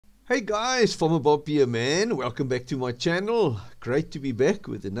Hey guys, Farmer Bob here, man. Welcome back to my channel. Great to be back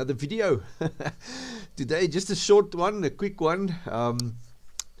with another video. Today, just a short one, a quick one. I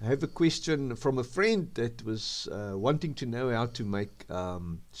have a question from a friend that was wanting to know how to make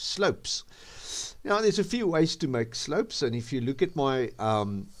slopes. Now, there's a few ways to make slopes, and if you look at my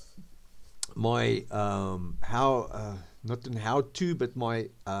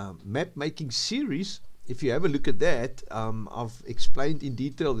map making series, if you have a look at that, I've explained in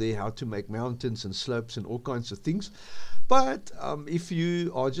detail there how to make mountains and slopes and all kinds of things. But if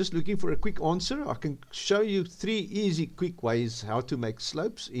you are just looking for a quick answer, I can show you 3 easy, quick ways how to make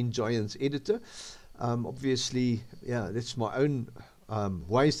slopes in Giants Editor. Obviously, yeah, that's my own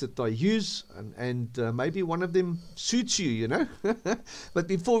ways that I use, and maybe one of them suits you, you know. But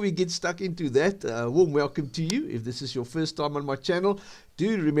before we get stuck into that, warm welcome to you. If this is your first time on my channel,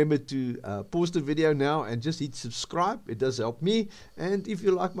 do remember to pause the video now and just hit subscribe. It does help me, and if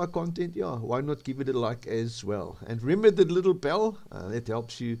you like my content, yeah, why not give it a like as well. And remember the little bell, that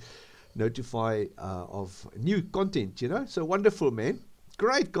helps you notify of new content, you know. So wonderful, man.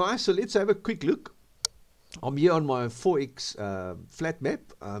 Great, guys. So let's have a quick look. I'm here on my 4x flat map.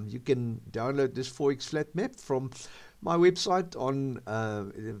 You can download this 4x flat map from my website.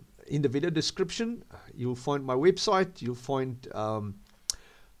 In the video description, you'll find my website. You'll find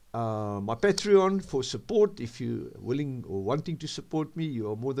my Patreon for support. If you're willing or wanting to support me,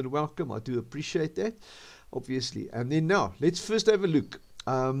 you are more than welcome. I do appreciate that, obviously. And then now, let's first have a look.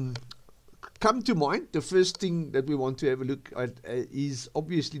 Come to mind, the first thing that we want to have a look at is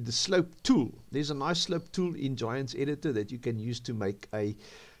obviously the slope tool. There's a nice slope tool in Giants Editor that you can use to make a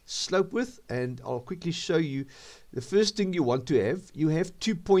slope with, and I'll quickly show you. The first thing you want to have, you have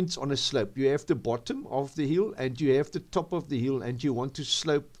 2 points on a slope. You have the bottom of the hill and you have the top of the hill, and you want to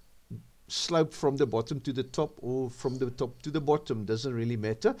slope from the bottom to the top or from the top to the bottom, doesn't really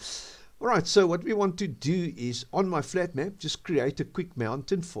matter. Alright, so what we want to do is, on my flat map, just create a quick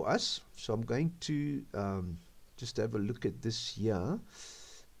mountain for us. So I'm going to just have a look at this here.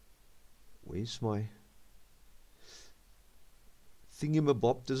 Where's my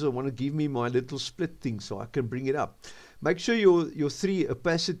thingamabob? Doesn't want to give me my little split thing so I can bring it up. Make sure your 3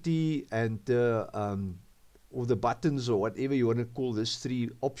 opacity and or the buttons or whatever you want to call this 3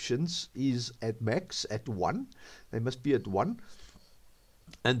 options is at max, at 1. They must be at 1.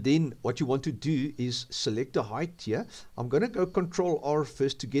 And then what you want to do is select a height here. I'm going to go Control R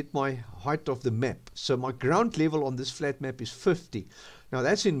first to get my height of the map. So my ground level on this flat map is 50. Now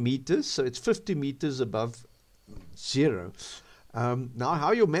that's in meters, so it's 50 meters above 0. Now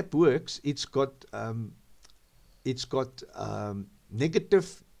how your map works, it's got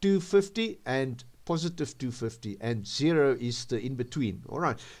negative 250 and positive 250, and 0 is the in between. All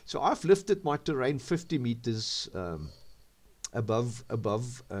right, so I've lifted my terrain 50 meters above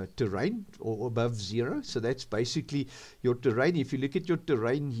terrain, or above 0. So that's basically your terrain. If you look at your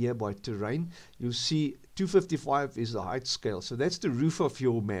terrain here by terrain, you'll see 255 is the height scale. So that's the roof of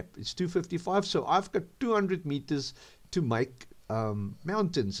your map. It's 255. So I've got 200 meters to make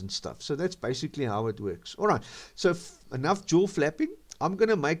mountains and stuff. So that's basically how it works. All right, so enough jaw flapping. I'm going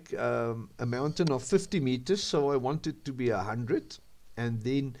to make a mountain of 50 meters. So I want it to be 100. And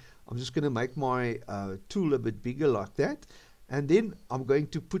then I'm just going to make my tool a bit bigger like that. And then I'm going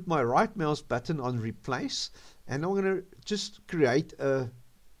to put my right mouse button on replace, and I'm going to just create a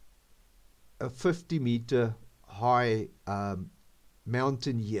 50 meter high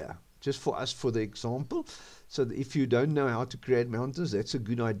mountain here, just for us for the example. So that if you don't know how to create mountains, that's a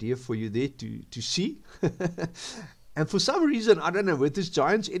good idea for you there to see. And for some reason, I don't know, with this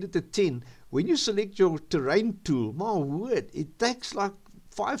Giants Editor 10, when you select your terrain tool, my word, it takes like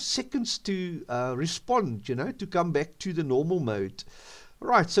 5 seconds to respond, you know, to come back to the normal mode.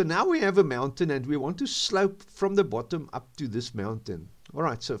 Alright, so now we have a mountain and we want to slope from the bottom up to this mountain.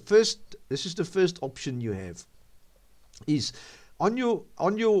 Alright, so first, this is the first option you have. Is on your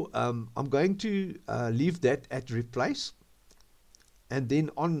I'm going to leave that at replace. And then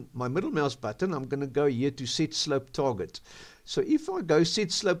on my middle mouse button, I'm going to go here to set slope target. So if I go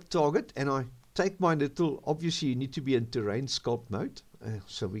set slope target and I take my little, obviously you need to be in terrain sculpt mode.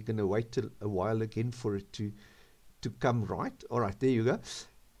 So we're going to wait a while again for it to come right. All right, there you go.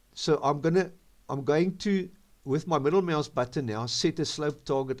 So I'm going to, with my middle mouse button now, set a slope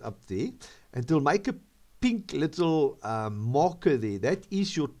target up there, and it'll make a pink little marker there. That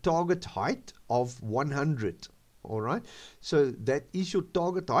is your target height of 100. All right, so that is your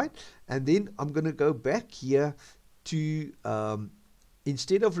target height. And then I'm going to go back here to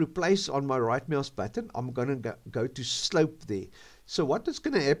instead of replace on my right mouse button, I'm going to go to slope there. So what is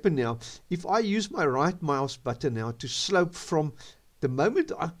going to happen now, if I use my right mouse button now to slope from the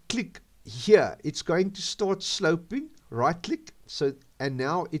moment I click here, it's going to start sloping. Right click, and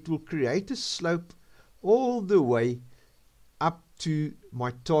now it will create a slope all the way up to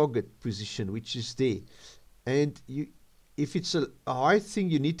my target position, which is there. And if it's a high thing,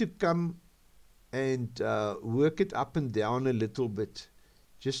 you need to come and work it up and down a little bit,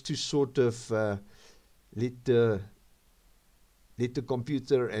 just to sort of let the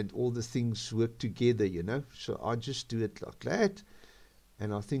computer and all the things work together, you know. So I just do it like that,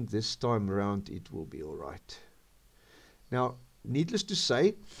 and I think this time around it will be all right. Now, needless to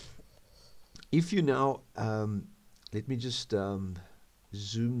say, if you now let me just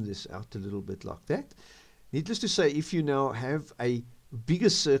zoom this out a little bit like that. Needless to say, if you now have a bigger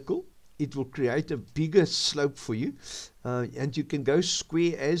circle, it will create a bigger slope for you, and you can go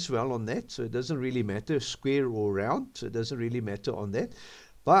square as well on that, so it doesn't really matter, square or round, so it doesn't really matter on that.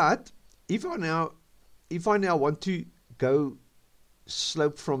 But if I now want to go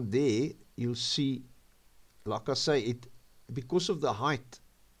slope from there, you'll see, like I say, it, because of the height,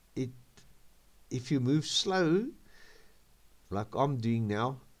 if you move slow like I'm doing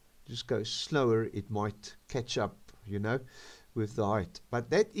now, just go slower, it might catch up, you know, with the height. But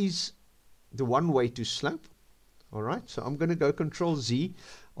that is the one way to slope. All right, so I'm going to go Control Z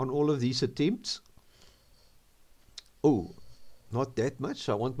on all of these attempts. Oh, not that much.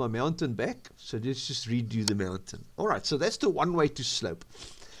 I want my mountain back, so let's just redo the mountain. All right, so that's the one way to slope.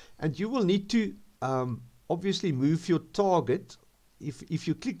 And you will need to obviously move your target. If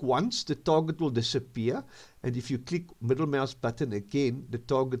you click once, the target will disappear, and if you click middle mouse button again, the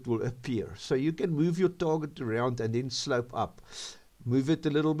target will appear. So you can move your target around and then slope up. Move it a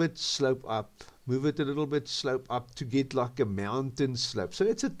little bit, slope up. Move it a little bit, slope up, to get like a mountain slope. So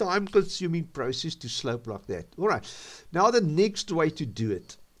it's a time-consuming process to slope like that. All right. Now the next way to do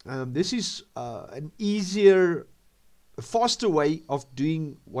it. This is an easier, faster way of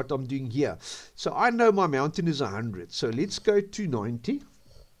doing what I'm doing here. So I know my mountain is 100. So let's go to 90,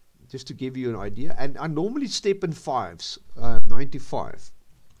 just to give you an idea. And I normally step in fives, 95.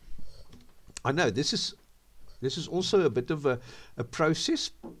 I know this is also a bit of a process.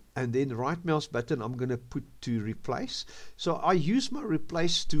 And then right mouse button, I'm going to put to replace. So I use my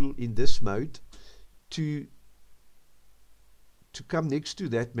replace tool in this mode to come next to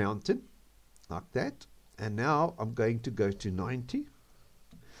that mountain like that. And now I'm going to go to 90.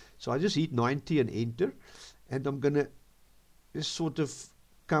 So I just hit 90 and enter. And I'm going to just sort of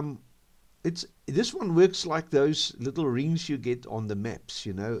come. This one works like those little rings you get on the maps,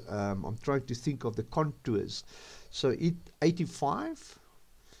 you know. I'm trying to think of the contours. So 85.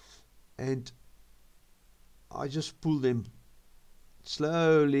 And I just pull them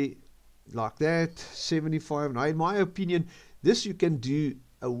slowly like that, 75. Now, in my opinion, this you can do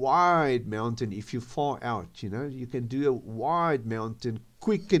a wide mountain if you're far out, you know. You can do a wide mountain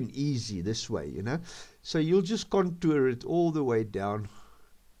quick and easy this way, you know. So you'll just contour it all the way down,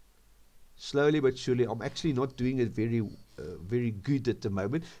 slowly but surely. I'm actually not doing it very good at the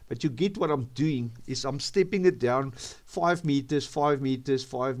moment, but you get what I'm doing is I'm stepping it down 5 meters, 5 meters,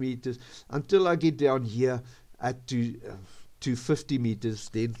 5 meters, until I get down here at to 50 meters.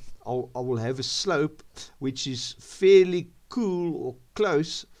 Then I will have a slope which is fairly cool or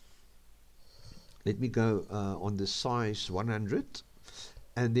close. Let me go on the size 100,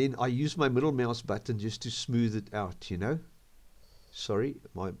 and then I use my middle mouse button just to smooth it out, you know. Sorry,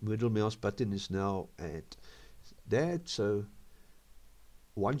 my middle mouse button is now at that. So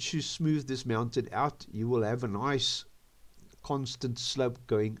once you smooth this mountain out, you will have a nice constant slope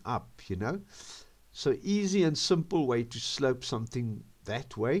going up, you know. So easy and simple way to slope something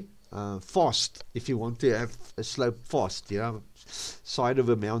that way. Fast, if you want to have a slope fast, you know, side of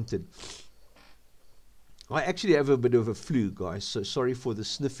a mountain. I actually have a bit of a flu, guys, so sorry for the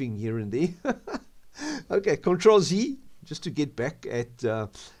sniffing here and there. Okay, Control Z, just to get back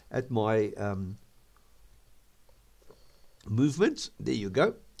at my movements. There you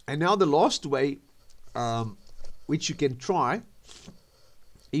go. And now the last way, which you can try,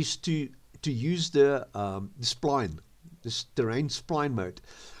 is to use the spline, this terrain spline mode.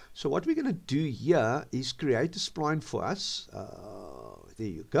 So what we're going to do here is create a spline for us. There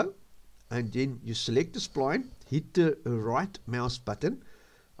you go. And then you select the spline, hit the right mouse button,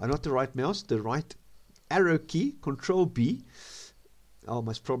 not the right mouse, the right arrow key, Control B. I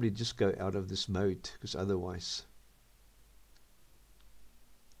must probably just go out of this mode, because otherwise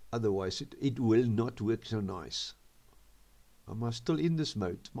it will not work so nice. Am I still in this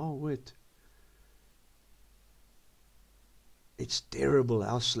mode? My word. It's terrible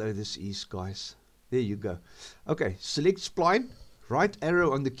how slow this is, guys. There you go. Okay, select spline, right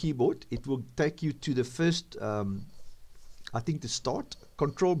arrow on the keyboard. It will take you to the first I think to start,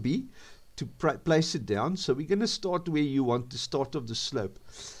 Control B to place it down. So we're going to start where you want the start of the slope.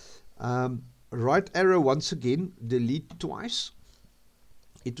 Right arrow once again, delete twice.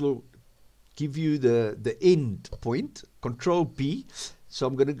 It will give you the end point. Control B. So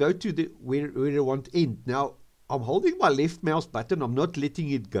I'm going to go to the where I want end. Now I'm holding my left mouse button. I'm not letting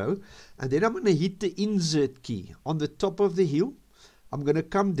it go. And then I'm going to hit the insert key on the top of the hill. I'm going to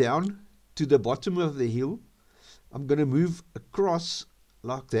come down to the bottom of the hill. I'm going to move across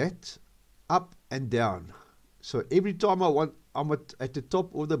like that, up and down. So every time I'm at the top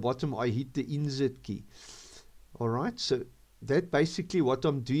or the bottom, I hit the insert key. All right, so that basically what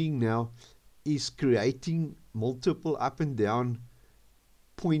I'm doing now is creating multiple up and down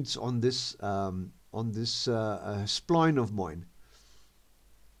points on this spline of mine.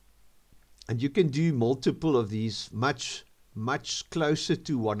 And you can do multiple of these much closer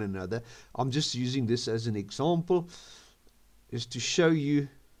to one another. I'm just using this as an example, just to show you.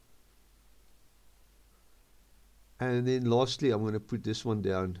 And then lastly, I'm going to put this one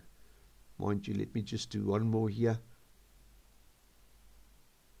down. Mind you, let me just do one more here.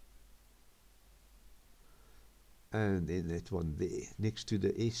 And then that one there, next to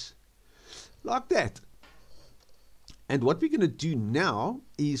the S. Like that. And what we're going to do now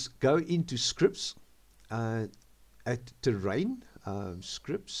is go into scripts, at terrain,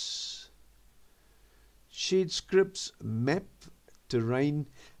 scripts, shared scripts, map, terrain,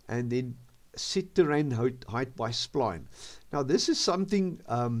 and then set terrain height by spline. Now this is something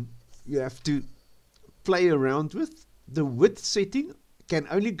you have to play around with. The width setting can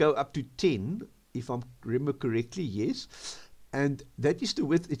only go up to 10, if I remember correctly, yes. And that is the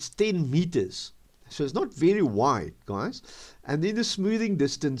width, it's 10 meters. So it's not very wide, guys. And then the smoothing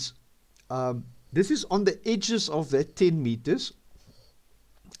distance, this is on the edges of that 10 meters.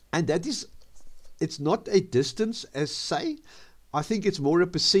 And that is, it's not a distance as say, I think it's more a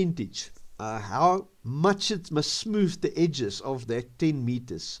percentage. How much it must smooth the edges of that 10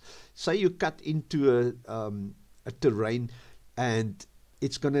 meters. Say you cut into a terrain and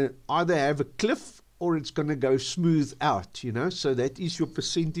it's going to either have a cliff or it's going to go smooth out, you know. So that is your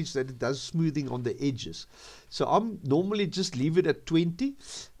percentage that it does smoothing on the edges. So I'm normally just leave it at 20.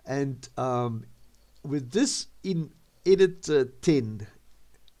 And with this in edit 10,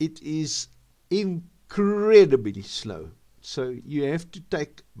 it is incredibly slow. So you have to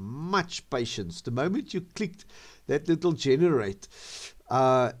take much patience. The moment you clicked that little generate,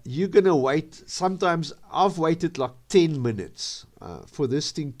 you're going to wait. Sometimes I've waited like 10 minutes for this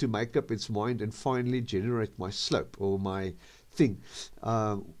thing to make up its mind and finally generate my slope or my thing,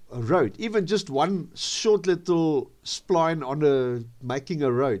 a road. Even just one short little spline on making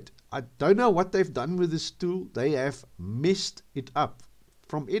a road. I don't know what they've done with this tool. They have messed it up.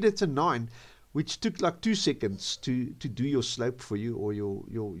 From editor 9, which took like 2 seconds to do your slope for you, or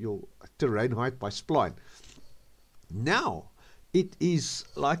your terrain height by spline. Now it is,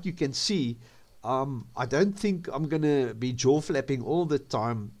 like you can see, I don't think I'm going to be jaw flapping all the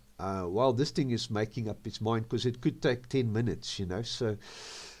time while this thing is making up its mind, because it could take 10 minutes, you know. So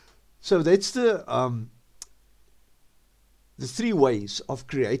that's the 3 ways of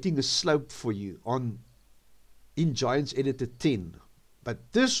creating a slope for you in Giants Editor 10.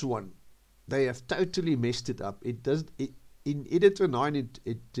 But this one, they have totally messed it up. In Editor 9,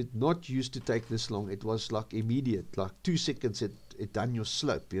 it did not used to take this long. It was like immediate, like 2 seconds it done your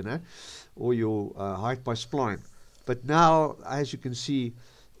slope, you know, or your height by spline. But now, as you can see,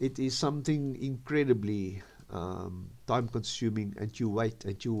 it is something incredibly time consuming, and you wait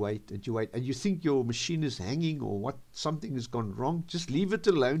and you wait and you wait, and you think your machine is hanging or what, something has gone wrong. Just leave it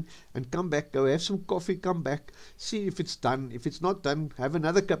alone and come back, go have some coffee, come back, see if it's done. If it's not done, have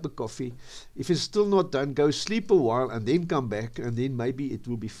another cup of coffee. If it's still not done, go sleep a while and then come back, and then maybe it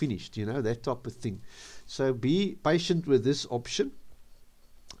will be finished, you know, that type of thing. So be patient with this option.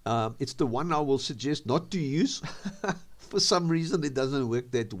 It's the one I will suggest not to use. For some reason it doesn't work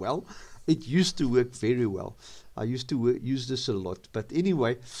that well. It used to work very well. I used to use this a lot. But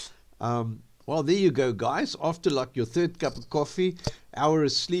anyway, well, there you go, guys. After like your 3rd cup of coffee, hour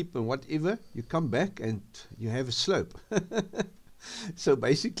of sleep and whatever, you come back and you have a slope. So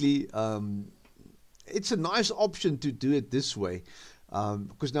basically, it's a nice option to do it this way.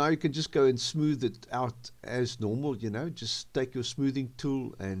 Because now you can just go and smooth it out as normal, you know. Just take your smoothing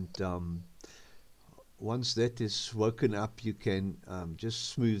tool, and once that is woken up, you can just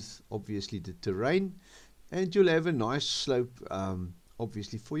smooth, obviously, the terrain, and you'll have a nice slope,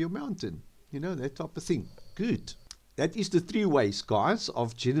 obviously, for your mountain, you know, that type of thing. Good. That is the 3 ways, guys,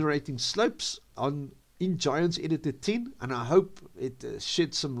 of generating slopes in Giants Editor 10, and I hope it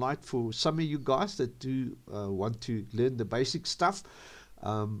sheds some light for some of you guys that do want to learn the basic stuff.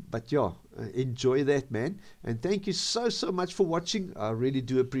 But yeah, enjoy that, man. And thank you so much for watching. I really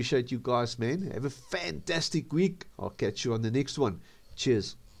do appreciate you guys, man. Have a fantastic week. I'll catch you on the next one.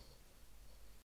 Cheers.